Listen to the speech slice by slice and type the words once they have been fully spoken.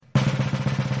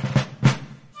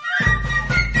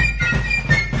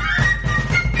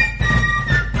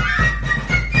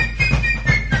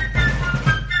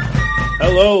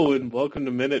Hello and welcome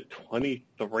to minute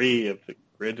 23 of the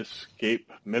Great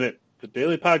Escape Minute, the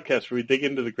daily podcast where we dig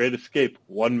into the Great Escape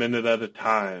 1 minute at a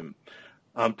time.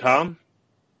 I'm Tom.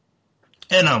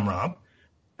 And I'm Rob.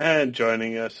 And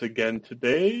joining us again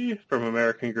today from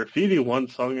American Graffiti, one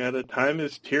song at a time,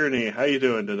 is Tierney. How you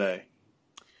doing today?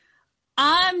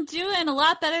 I'm doing a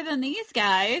lot better than these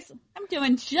guys. I'm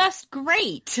doing just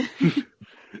great.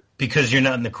 Because you're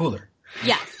not in the cooler.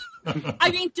 Yes. I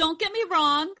mean, don't get me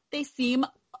wrong. They seem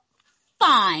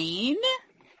fine,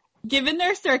 given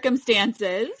their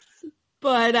circumstances.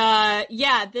 But,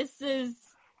 this is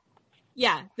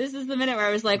the minute where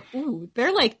I was like, ooh,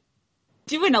 they're, like,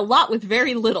 doing a lot with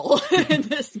very little in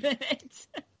this minute.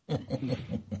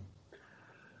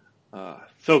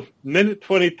 So, minute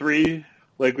 23,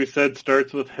 like we said,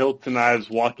 starts with Hiltz and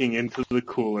Ives walking into the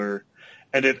cooler,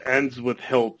 and it ends with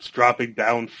Hiltz dropping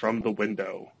down from the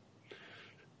window.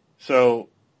 So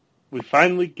we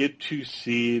finally get to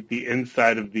see the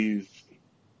inside of these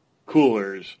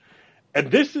coolers. And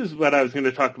this is what I was going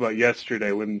to talk about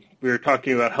yesterday when we were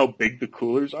talking about how big the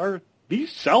coolers are.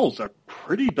 These cells are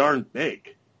pretty darn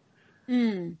big.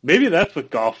 Mm. Maybe that's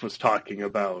what Golf was talking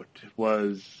about,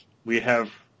 was we have,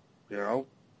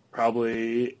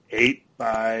 probably 8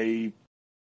 by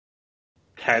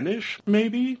 10-ish,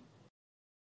 maybe,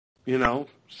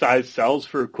 size cells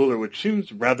for a cooler, which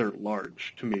seems rather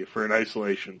large to me for an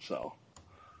isolation cell.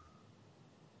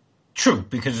 True,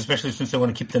 because especially since they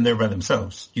want to keep them there by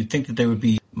themselves. You'd think that there would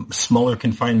be smaller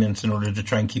confinements in order to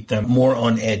try and keep them more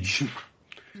on edge.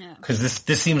 Because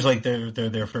this seems like they're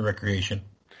there for recreation.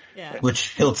 Yeah.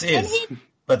 Which Hiltz is,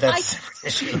 but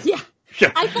that's... Yeah.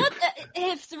 I thought that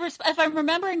if I'm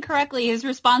remembering correctly, his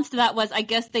response to that was, I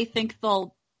guess they think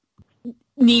they'll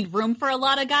need room for a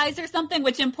lot of guys or something,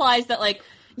 which implies that, like,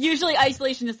 usually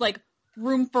isolation is, like,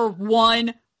 room for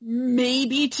 1,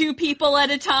 maybe 2 people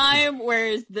at a time,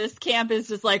 whereas this camp is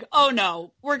just like, oh,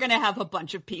 no, we're going to have a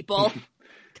bunch of people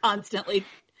constantly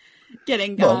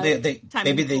getting time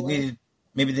maybe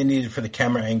they needed for the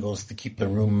camera angles to keep the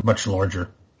room much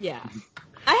larger. Yeah.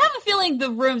 I have a feeling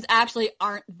the rooms actually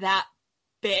aren't that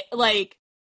big, like,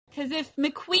 because if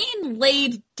McQueen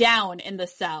laid down in the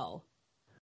cell,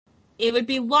 it would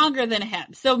be longer than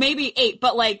him. So maybe 8,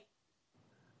 but, like,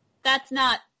 it's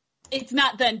not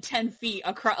then 10 feet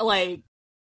across, like,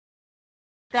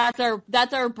 that's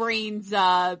our brains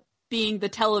being the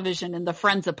television in the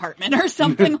friend's apartment or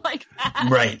something like that.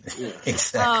 Right.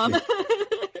 Exactly.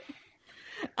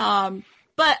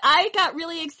 But I got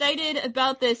really excited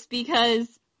about this because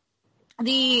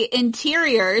the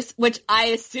interiors, which I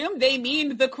assume they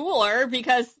mean the cooler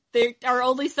because there are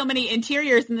only so many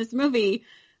interiors in this movie,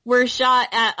 were shot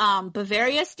at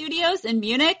Bavaria Studios in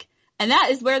Munich, and that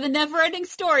is where The Never-Ending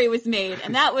Story was made.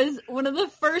 And that was one of the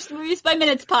first Movies by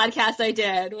Minutes podcasts I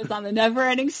did, was on The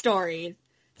Never-Ending Story.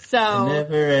 So The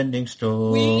Never-Ending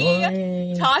Story.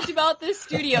 We talked about this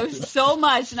studio so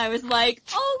much, and I was like,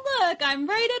 oh, look, I'm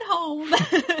right at home.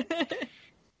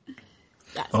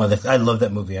 Yes. Oh, I love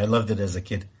that movie. I loved it as a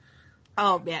kid.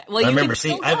 Oh, man. Well, I remember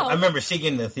seeing it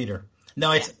in the theater.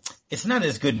 No, it's not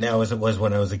as good now as it was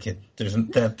when I was a kid.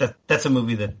 That's a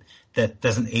movie that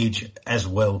doesn't age as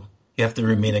well. You have to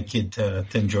remain a kid to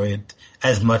enjoy it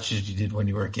as much as you did when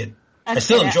you were a kid. I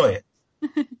still enjoy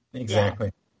it. Exactly.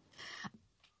 Yeah.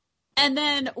 And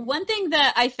then one thing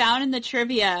that I found in the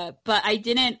trivia, but I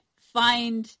didn't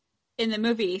find in the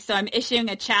movie, so I'm issuing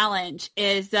a challenge,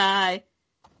 is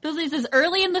Billy says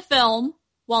early in the film,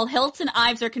 while Hiltz and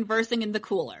Ives are conversing in the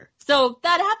cooler. So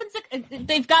that happens,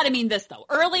 they've got to mean this, though.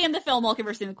 Early in the film while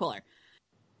conversing in the cooler.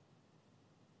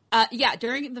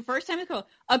 During the first time in the cooler,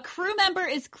 a crew member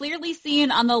is clearly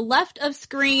seen on the left of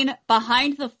screen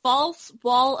behind the false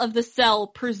wall of the cell,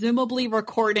 presumably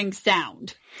recording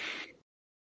sound.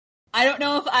 I don't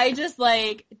know if I just,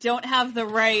 like, don't have the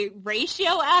right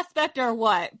ratio aspect or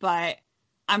what, but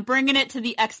I'm bringing it to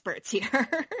the experts here.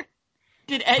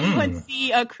 Did anyone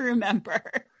see a crew member?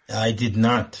 I did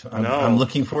not. I'm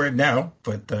looking for it now,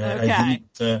 but okay.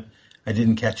 I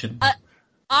didn't catch it.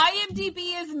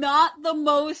 IMDb is not the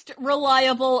most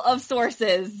reliable of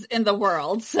sources in the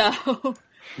world, so,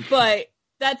 but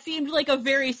that seemed like a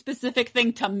very specific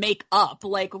thing to make up.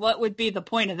 Like, what would be the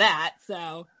point of that?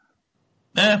 So,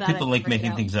 people like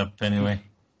making things up anyway.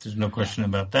 There's no question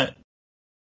about that.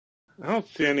 I don't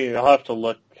see any. I'll have to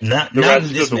look. Not the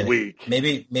rest this of the minute. week.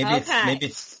 Maybe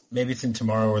it's in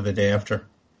tomorrow or the day after.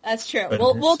 That's true. But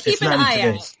we'll keep an eye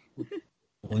out.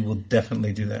 We will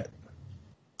definitely do that.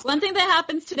 One thing that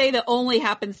happens today that only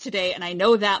happens today, and I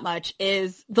know that much,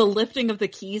 is the lifting of the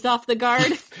keys off the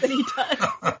guard that he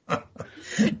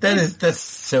does. That's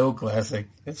so classic.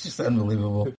 It's just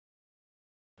unbelievable.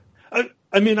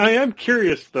 I mean, I am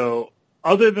curious, though,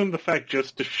 other than the fact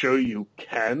just to show you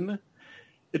Ken,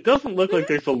 it doesn't look like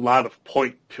there's a lot of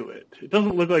point to it. It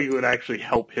doesn't look like it would actually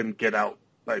help him get out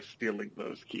by stealing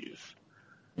those keys.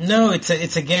 No,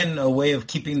 it's again a way of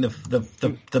keeping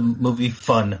the movie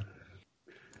fun.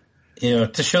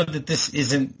 To show that this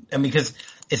isn't. I mean, because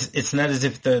it's not as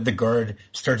if the guard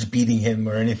starts beating him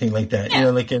or anything like that. Yeah.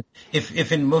 Like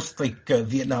if in most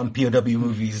Vietnam POW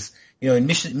movies, in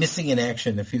missing in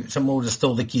action, if someone would have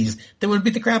stole the keys, they would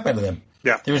beat the crap out of them.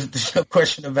 Yeah, there's no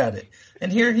question about it.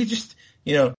 And here he just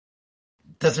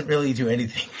doesn't really do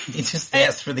anything. He just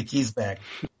asks for the keys back.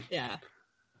 Yeah.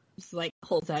 Just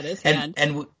holds out his hand.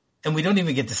 And we don't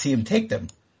even get to see him take them.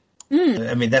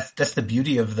 I mean, that's the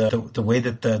beauty of the way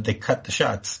that they cut the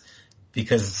shots,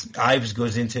 because Ives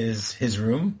goes into his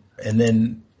room and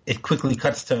then it quickly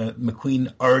cuts to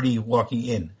McQueen already walking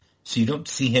in. So you don't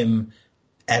see him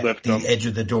at the edge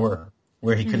of the door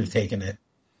where he could have taken it.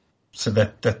 So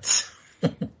that's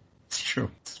it's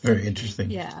true. It's very interesting.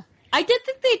 Yeah. I did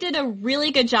think they did a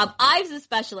really good job. Ives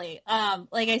especially.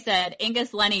 Like I said,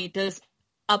 Angus Lenny does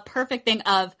a perfect thing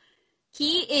of,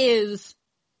 he is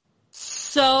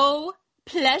so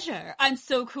pleasure. I'm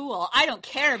so cool. I don't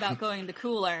care about going to the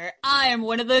cooler. I am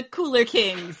one of the cooler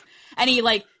kings. And he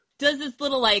does this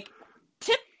little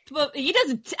tip. But he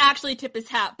doesn't actually tip his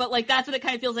hat, but that's what it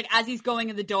kind of feels like as he's going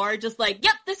in the door. Just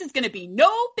yep, this is going to be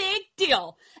no big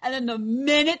deal. And then the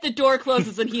minute the door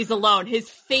closes and he's alone, his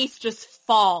face just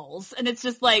falls. And it's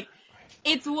just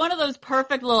it's one of those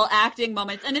perfect little acting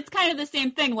moments. And it's kind of the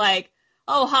same thing,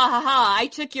 oh, ha, ha, ha, I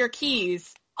took your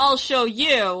keys. I'll show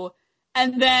you.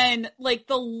 And then,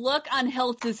 the look on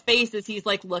Hiltz's face as he's,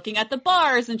 looking at the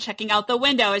bars and checking out the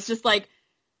window, it's just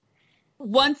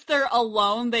once they're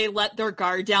alone, they let their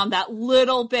guard down that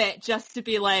little bit just to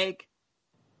be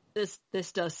this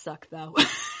does suck, though.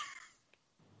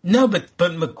 No, but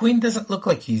McQueen doesn't look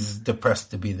like he's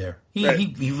depressed to be there.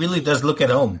 He really does look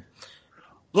at home.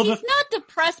 He's not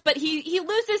depressed, but he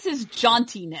loses his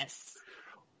jauntiness.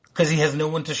 Because he has no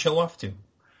one to show off to.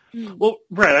 Well,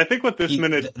 right. I think what this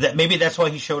minute maybe that's why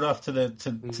he showed off to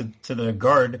the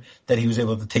guard that he was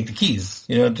able to take the keys.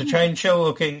 To try and show,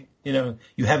 okay,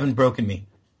 you haven't broken me.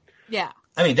 Yeah.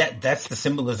 I mean that's the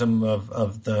symbolism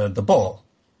of the ball.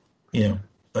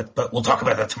 But we'll talk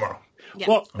about that tomorrow. Yeah.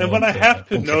 Well, and what I have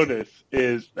to notice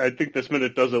is, I think this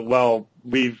minute does it well.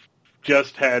 We've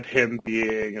just had him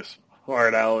being a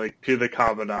smart aleck to the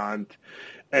Commandant.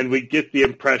 And we get the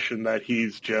impression that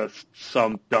he's just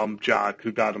some dumb jock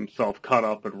who got himself cut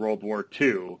up in World War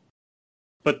II.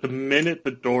 But the minute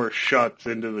the door shuts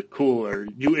into the cooler,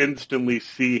 you instantly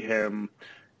see him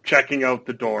checking out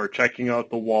the door, checking out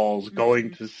the walls,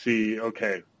 going to see,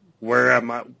 okay, where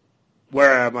am I?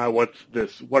 What's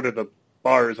this? What are the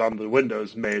bars on the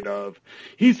windows made of?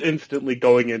 He's instantly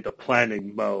going into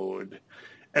planning mode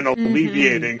and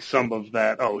alleviating some of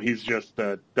that, oh, he's just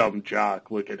a dumb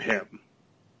jock, look at him.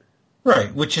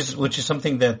 Right, which is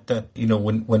something that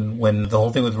when the whole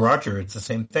thing with Roger, it's the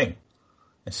same thing.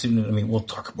 We'll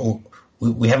talk about.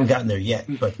 We haven't gotten there yet,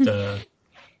 but the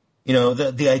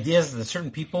idea is that certain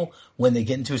people, when they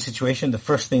get into a situation, the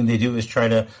first thing they do is try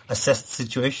to assess the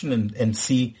situation and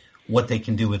see what they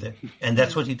can do with it, and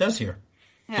that's what he does here.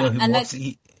 Yeah,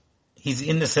 he's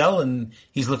in the cell and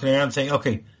he's looking around saying,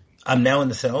 "Okay, I'm now in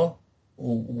the cell.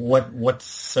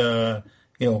 What's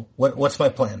my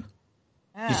plan?"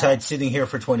 Besides sitting here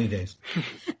for 20 days.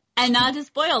 And not to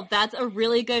spoil, that's a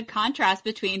really good contrast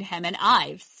between him and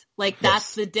Ives.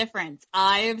 That's the difference.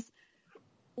 Ives,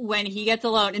 when he gets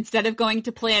alone, instead of going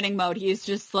to planning mode, he's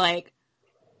just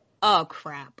oh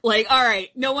crap. All right,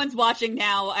 no one's watching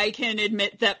now. I can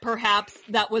admit that perhaps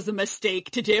that was a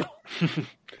mistake to do.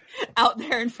 Out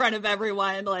there in front of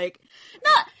everyone. Not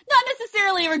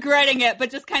necessarily regretting it, but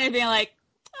just kind of being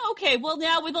okay, well,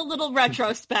 now with a little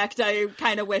retrospect, I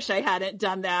kind of wish I hadn't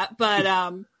done that, but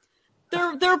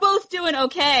they're both doing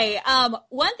okay.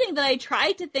 One thing that I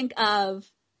tried to think of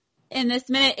in this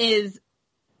minute is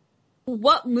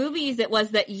what movies it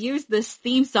was that used this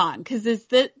theme song, because this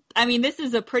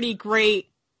is a pretty great,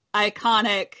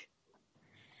 iconic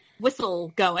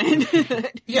whistle going.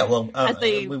 Yeah, well, as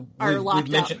they are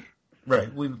locked up.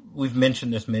 Right, we've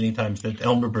mentioned this many times that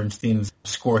Elmer Bernstein's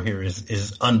score here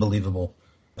is unbelievable.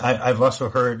 I've also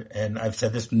heard, and I've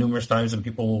said this numerous times, and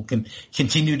people will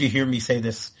continue to hear me say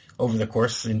this over the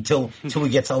course until we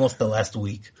get to almost the last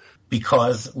week,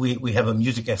 because we have a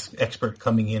music expert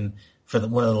coming in for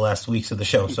one of the last weeks of the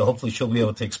show. So hopefully she'll be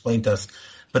able to explain to us.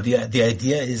 But the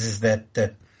idea is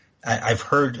that I've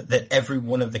heard that every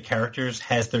one of the characters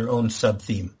has their own sub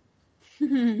theme.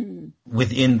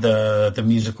 within the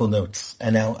musical notes.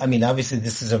 And now, I mean, obviously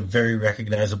this is a very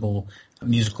recognizable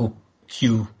musical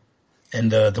cue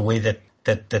and the way that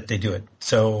they do it.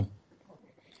 So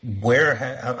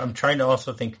I'm trying to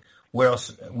also think where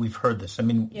else we've heard this. I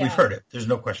mean, we've heard it. There's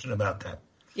no question about that.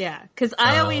 Yeah, because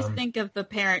I always think of The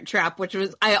Parent Trap, which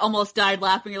was, I almost died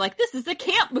laughing. You're like, this is a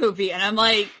camp movie. And I'm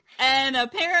like, and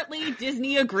apparently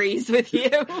Disney agrees with you.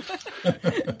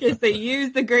 Because they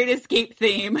use the Great Escape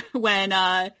theme when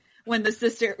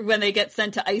they get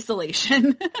sent to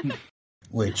isolation.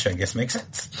 Which I guess makes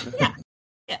sense. Yeah.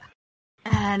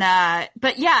 And,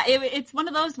 but yeah, it's one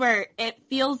of those where it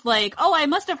feels like, oh, I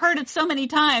must have heard it so many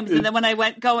times. And then when I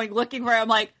went looking for it, I'm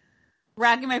like,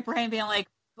 racking my brain being like,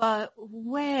 but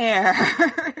where?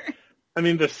 I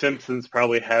mean, The Simpsons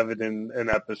probably have it in an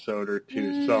episode or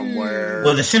two somewhere.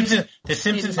 Well, The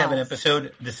Simpsons have an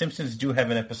episode. The Simpsons do have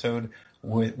an episode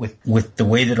with the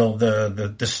way that all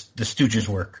the Stooges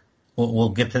work. We'll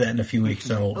get to that in a few weeks,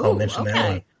 so I'll mention that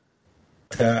one.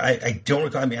 I don't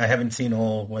recall. I mean, I haven't seen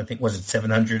all. I think was it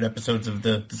 700 episodes of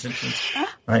the Simpsons.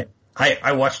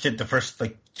 I watched it the first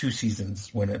 2 seasons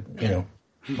when it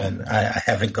and I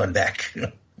haven't gone back.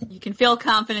 You can feel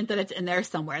confident that it's in there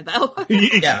somewhere, though.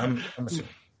 Yeah, I'm assuming.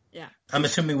 Yeah, I'm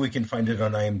assuming we can find it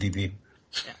on IMDb.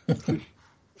 Yeah.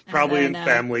 It's probably in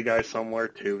Family Guy somewhere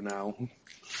too now.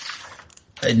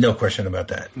 No question about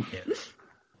that. Yeah.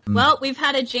 Well, we've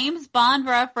had a James Bond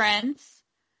reference.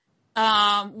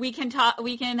 We can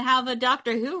have a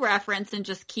Doctor Who reference and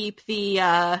just keep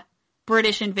the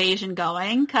British invasion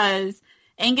going, because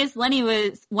Angus Linney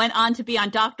went on to be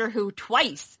on Doctor Who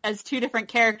twice as 2 different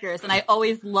characters, and I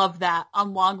always love that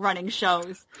on long-running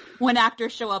shows when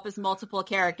actors show up as multiple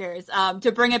characters.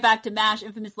 To bring it back to MASH,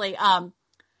 infamously,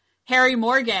 Harry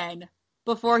Morgan,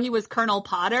 before he was Colonel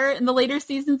Potter in the later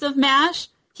seasons of MASH,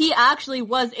 he actually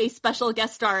was a special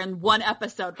guest star in one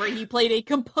episode where he played a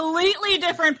completely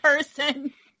different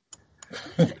person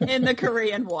in the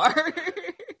Korean War.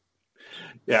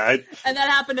 Yeah, and that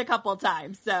happened a couple of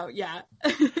times, so yeah.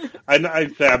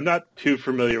 I'd say I'm not too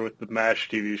familiar with the MASH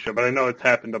TV show, but I know it's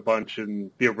happened a bunch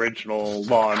in the original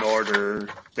Law and Order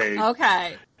days.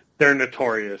 Okay. They're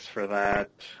notorious for that.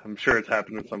 I'm sure it's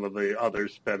happened in some of the other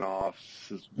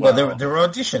spin-offs as well. Well, there were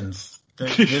auditions.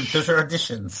 Those are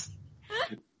auditions.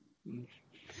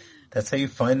 That's how you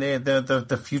find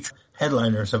the future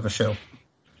headliners of a show.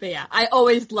 But yeah, I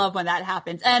always love when that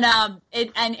happens. And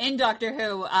in Doctor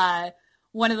Who,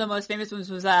 one of the most famous ones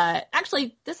was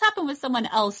actually this happened with someone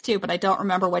else too, but I don't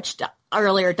remember which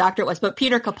earlier Doctor it was. But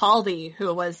Peter Capaldi,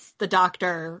 who was the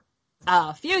Doctor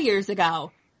a few years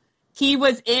ago, he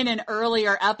was in an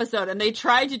earlier episode, and they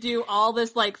tried to do all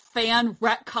this fan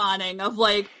retconning of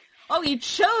oh, he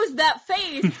chose that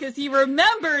face because he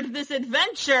remembered this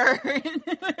adventure.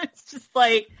 It's just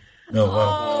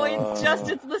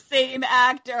it's the same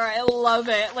actor. I love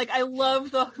it. I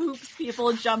love the hoops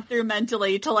people jump through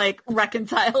mentally to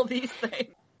reconcile these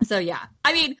things. So yeah,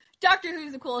 I mean, Doctor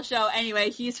Who's a cool show.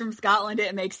 Anyway, he's from Scotland.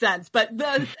 It makes sense, but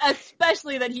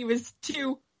especially that he was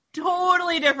 2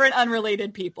 totally different,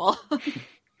 unrelated people.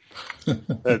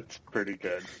 That's pretty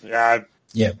good. Yeah.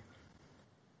 Yeah.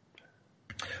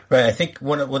 Right. I think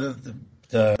one of the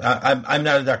I'm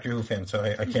not a Doctor Who fan, so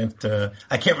I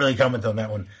can't really comment on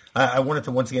that one. I wanted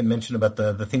to once again mention about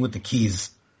the thing with the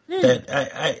keys.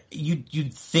 That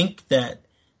you'd think that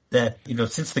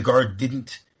since the guard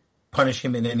didn't punish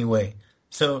him in any way,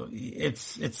 so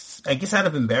it's I guess out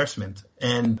of embarrassment.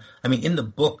 And I mean, in the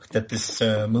book that this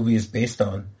movie is based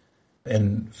on,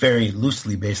 and very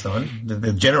loosely based on,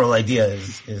 the general idea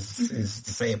is the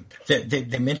same.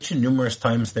 They mention numerous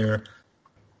times there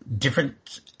different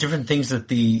things that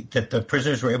the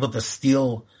prisoners were able to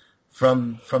steal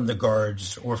from the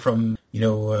guards or from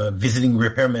visiting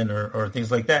repairmen or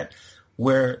things like that,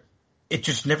 where it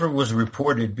just never was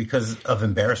reported because of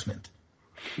embarrassment.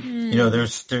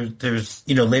 There's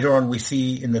later on we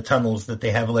see in the tunnels that they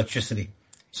have electricity.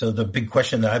 So the big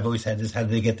question that I've always had is, how do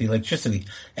they get the electricity?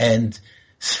 And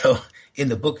so in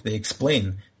the book they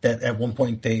explain that at one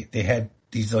point they had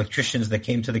these electricians that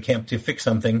came to the camp to fix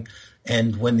something,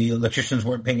 and when the electricians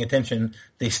weren't paying attention,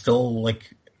 they stole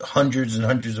hundreds and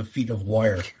hundreds of feet of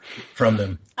wire from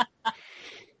them.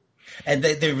 And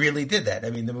they really did that. I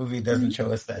mean, the movie doesn't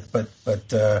show us that, but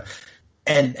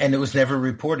and it was never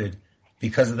reported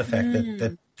because of the fact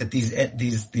that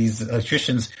these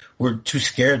electricians were too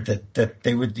scared that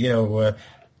they would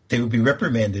be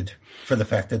reprimanded for the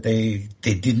fact that they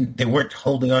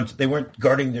weren't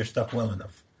guarding their stuff well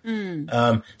enough.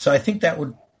 So I think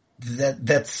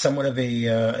that's somewhat of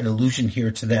an allusion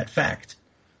here to that fact,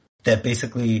 that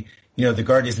basically the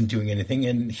guard isn't doing anything,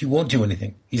 and he won't do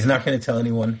anything. He's not going to tell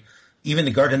anyone. Even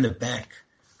the guard in the back,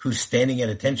 who's standing at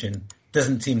attention,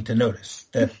 doesn't seem to notice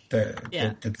that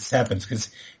this happens because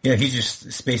he's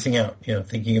just spacing out,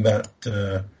 thinking about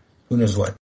who knows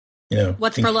what.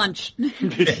 What's for lunch?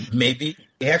 Maybe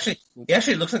he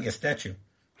actually looks like a statue.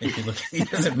 If you look, he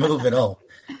doesn't move at all.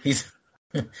 He's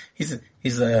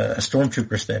a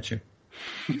stormtrooper statue.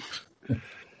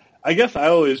 I guess I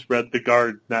always read the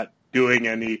guard not doing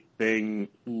anything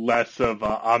less of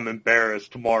I'm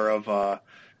embarrassed, more of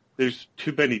there's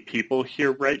too many people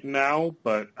here right now,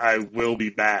 but I will be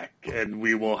back and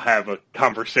we will have a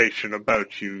conversation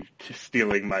about you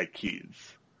stealing my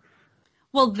keys.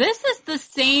 Well, this is the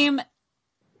same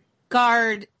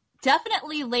guard.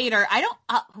 Definitely later. I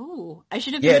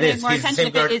should have been paying more attention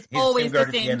if it is always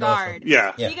the same guard.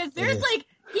 Yeah. Because there's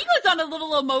he goes on a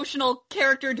little emotional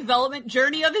character development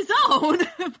journey of his own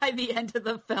by the end of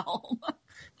the film.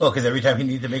 Well, because every time he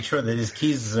needed to make sure that his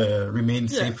keys remain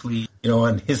safely,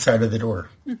 on his side of the door.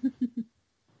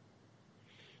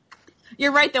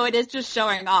 You're right, though. It is just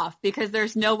showing off because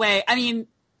there's no way. I mean,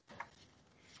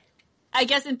 I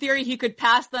guess in theory he could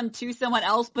pass them to someone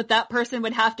else, but that person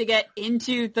would have to get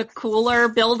into the cooler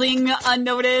building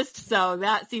unnoticed, so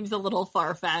that seems a little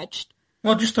far-fetched.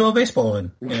 Well, just throw a baseball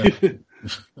in. Maybe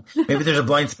there's a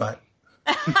blind spot.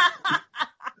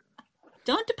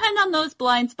 Don't depend on those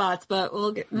blind spots, but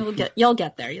you'll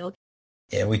get there.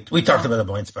 Yeah, we talked about the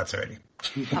blind spots already.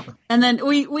 And then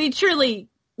we truly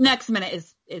next minute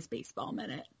is baseball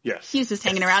minute. Yes. He's just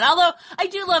hanging around. Although I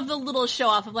do love the little show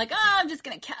off of I'm just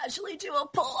going to casually do a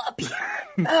pull up here.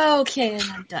 Okay, and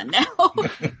I'm done now.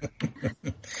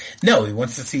 No, he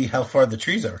wants to see how far the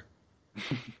trees are.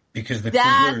 Because the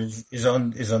cooler is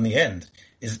on the end.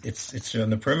 It's on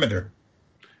the perimeter.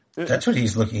 That's what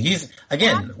he's looking. He's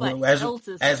again as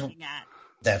looking at.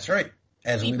 That's right.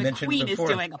 As Steve we mentioned McQueen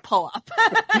before. Is doing a pull up.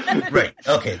 Right.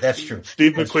 Okay, that's true.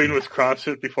 Steve McQueen was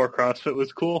CrossFit before CrossFit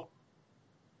was cool.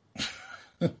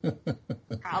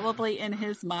 Probably in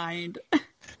his mind.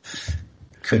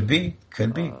 Could be.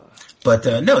 But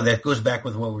no, that goes back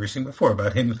with what we were saying before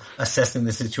about him assessing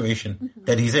the situation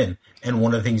that he's in. And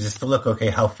one of the things is to look, okay,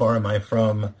 how far am I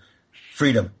from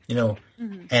freedom?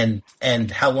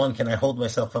 And how long can I hold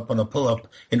myself up on a pull-up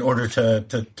in order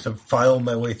to file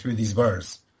my way through these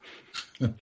bars?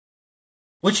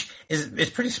 Which is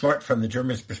pretty smart from the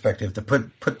Germans' perspective to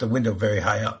put the window very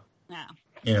high up.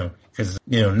 Yeah. Because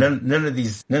none of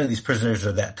these prisoners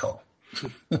are that tall.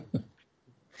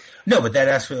 No, but that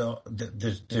actually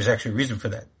there's actually a reason for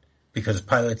that because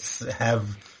pilots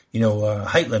have a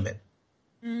height limit.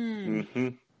 Mm-hmm.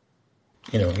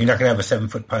 You're not going to have a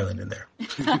 7-foot pilot in there.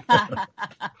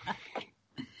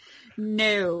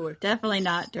 No, definitely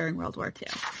not during World War II.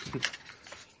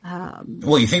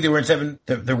 Well, you think they weren't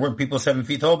there weren't people 7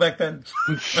 feet tall back then?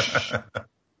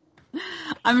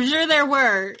 I'm sure there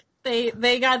were.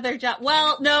 They got their job.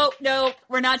 Well, no,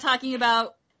 we're not talking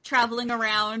about traveling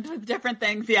around with different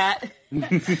things yet.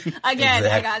 Again, exactly.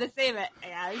 I gotta save it.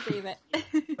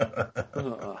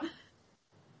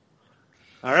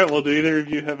 All right, well, do either of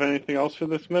you have anything else for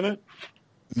this minute?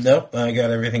 Nope, I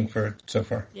got everything for so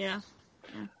far. Yeah.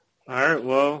 All right,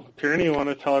 well, Tierney, you want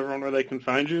to tell everyone where they can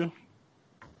find you?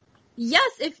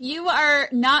 Yes, if you are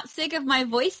not sick of my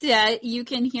voice yet, you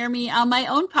can hear me on my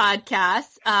own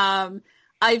podcast.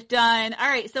 I've done, all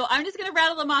right, so I'm just going to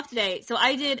rattle them off today. So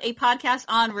I did a podcast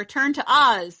on Return to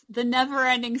Oz, The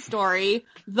Never-Ending Story,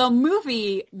 the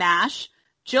movie MASH,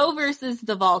 Joe versus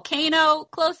the Volcano,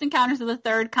 Close Encounters of the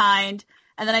Third Kind,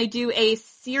 and then I do a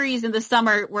series in the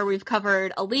summer where we've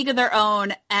covered A League of Their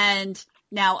Own and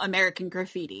now American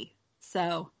Graffiti.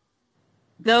 So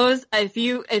those, if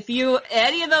you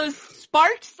any of those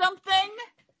sparked something,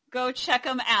 go check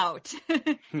them out.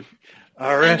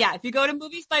 All right. And yeah, if you go to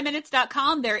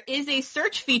moviesbyminutes.com, there is a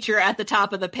search feature at the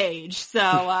top of the page. So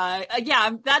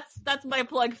yeah, that's my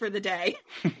plug for the day.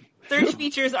 Search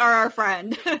features are our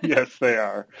friend. Yes, they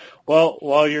are. Well,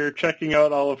 while you're checking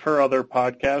out all of her other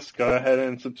podcasts, go ahead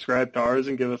and subscribe to ours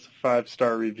and give us a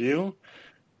 5-star review.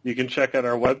 You can check out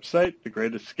our website,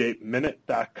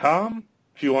 thegreatescapeminute.com.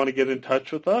 If you want to get in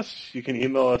touch with us, you can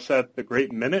email us at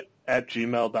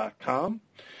thegreatminute@gmail.com.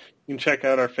 You can check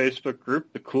out our Facebook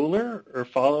group, The Cooler, or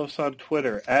follow us on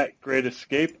Twitter at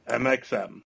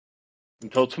GreatEscapeMXM.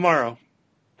 Until tomorrow,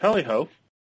 tally-ho.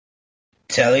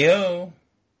 Tally-ho.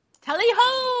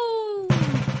 Tally-ho!